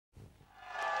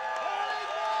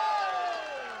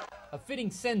A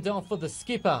fitting send-off for the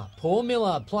skipper, Paul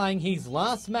Miller, playing his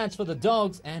last match for the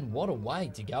Dogs, and what a way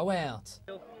to go out.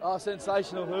 Oh,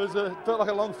 sensational. Felt like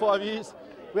a long 5 years.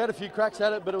 We had a few cracks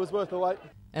at it, but it was worth the wait.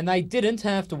 And they didn't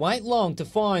have to wait long to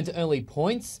find early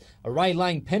points. A Ray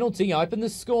Lang penalty opened the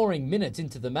scoring minutes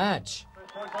into the match.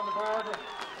 3 points on the board,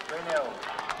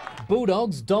 3-0.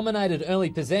 Bulldogs dominated early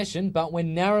possession, but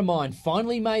when Narromine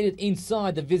finally made it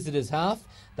inside the visitors' half,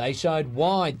 they showed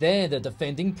why they're the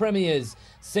defending premiers,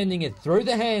 sending it through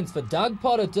the hands for Doug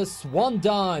Potter to swan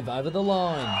dive over the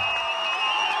line.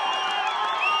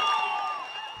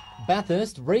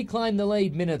 Bathurst reclaimed the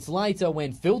lead minutes later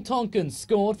when Phil Tonkin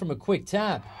scored from a quick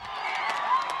tap.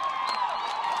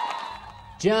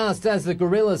 Just as the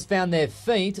Gorillas found their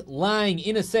feet, Lang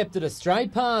intercepted a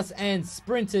straight pass and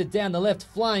sprinted down the left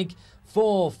flank.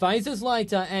 4 phases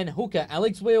later, and hooker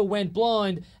Alex Wheel went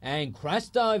blind and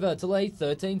crashed over to lead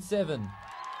 13-7.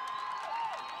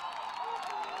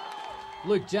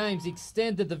 Luke James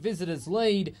extended the visitors'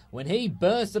 lead when he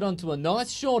bursted onto a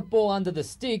nice short ball under the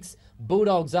sticks.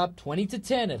 Bulldogs up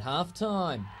 20-10 at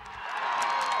half-time.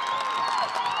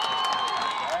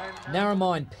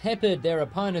 Narromine peppered their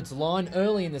opponent's line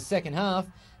early in the second half,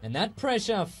 and that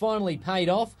pressure finally paid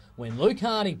off when Luke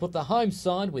Harding put the home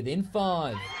side within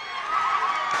 5.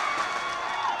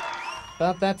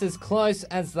 But that's as close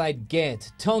as they'd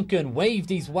get. Tonkin weaved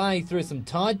his way through some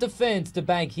tight defence to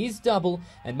bag his double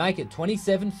and make it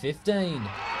 27-15.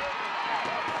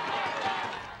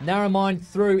 Narromine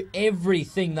threw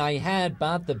everything they had,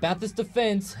 but the Bathurst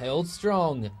defence held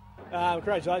strong.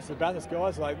 Congratulations to the Bathurst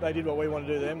guys. They did what we wanted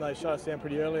to do to them. They shut us down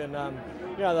pretty early, and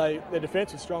their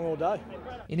defence was strong all day.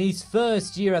 In his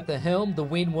first year at the helm, the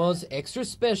win was extra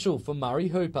special for Murray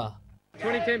Hooper.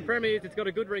 2010 premiers, it's got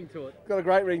a good ring to it. Got a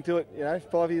great ring to it,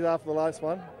 5 years after the last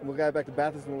one, and we'll go back to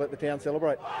Bathurst and we'll let the town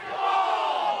celebrate.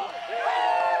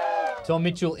 Tom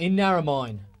Mitchell in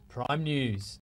Narromine, Prime News.